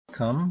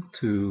welcome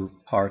to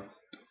part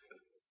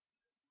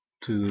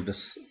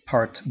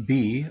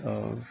B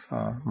of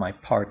my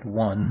part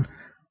 1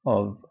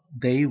 of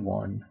day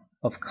 1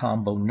 of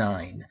Combo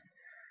 9.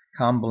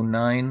 Combo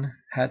 9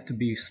 had to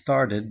be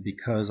started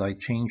because I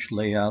changed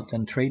layout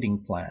and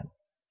trading plan.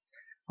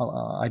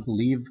 I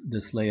believe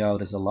this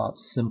layout is a lot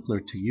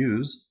simpler to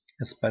use,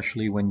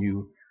 especially when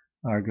you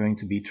are going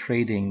to be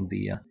trading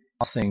the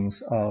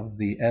crossings of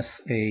the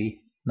SA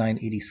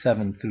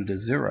 987 through the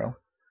 0.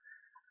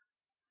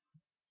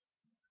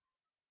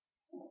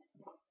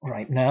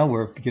 Right now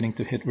we're beginning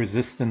to hit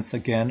resistance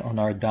again on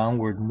our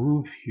downward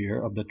move here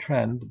of the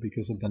trend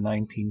because of the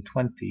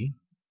 1920.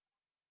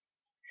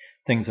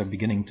 Things are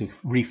beginning to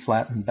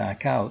reflatten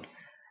back out,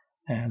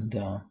 and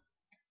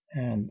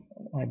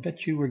I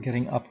bet you we're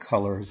getting up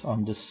colors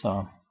on this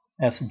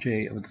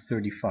SJ of the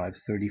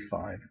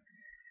 3535.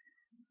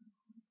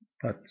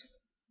 But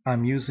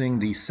I'm using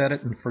the set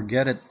it and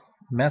forget it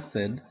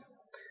method.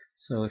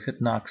 So if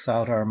it knocks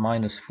out our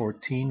minus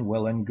 14,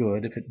 well and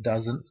good. If it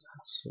doesn't,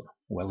 so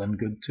well and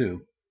good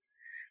too.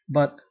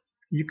 But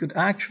you could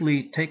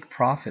actually take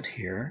profit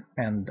here,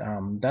 and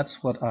that's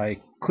what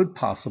I could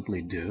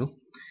possibly do.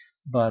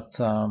 But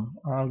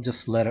I'll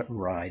just let it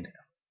ride.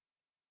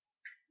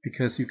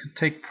 Because you could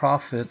take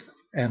profit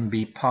and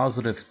be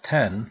positive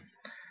 10,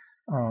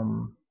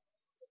 and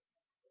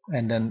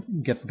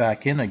then get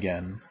back in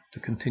again to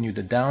continue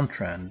the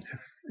downtrend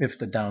if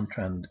the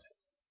downtrend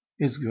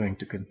is going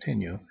to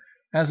continue,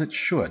 as it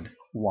should.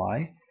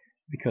 Why?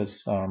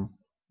 Because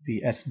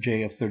the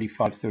SJ of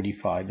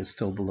 3535 is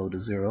still below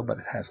the 0, but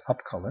it has up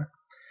color.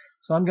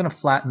 So I'm going to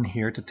flatten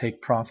here to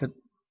take profit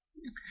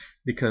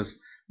because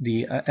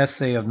the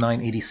SA of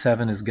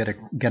 987 is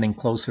getting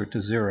closer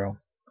to 0.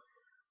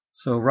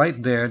 So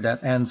right there,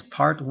 that ends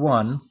part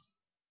 1,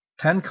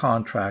 10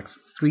 contracts,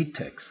 3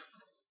 ticks.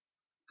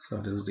 So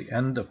this is the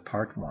end of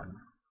part 1.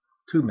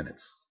 2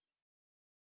 minutes.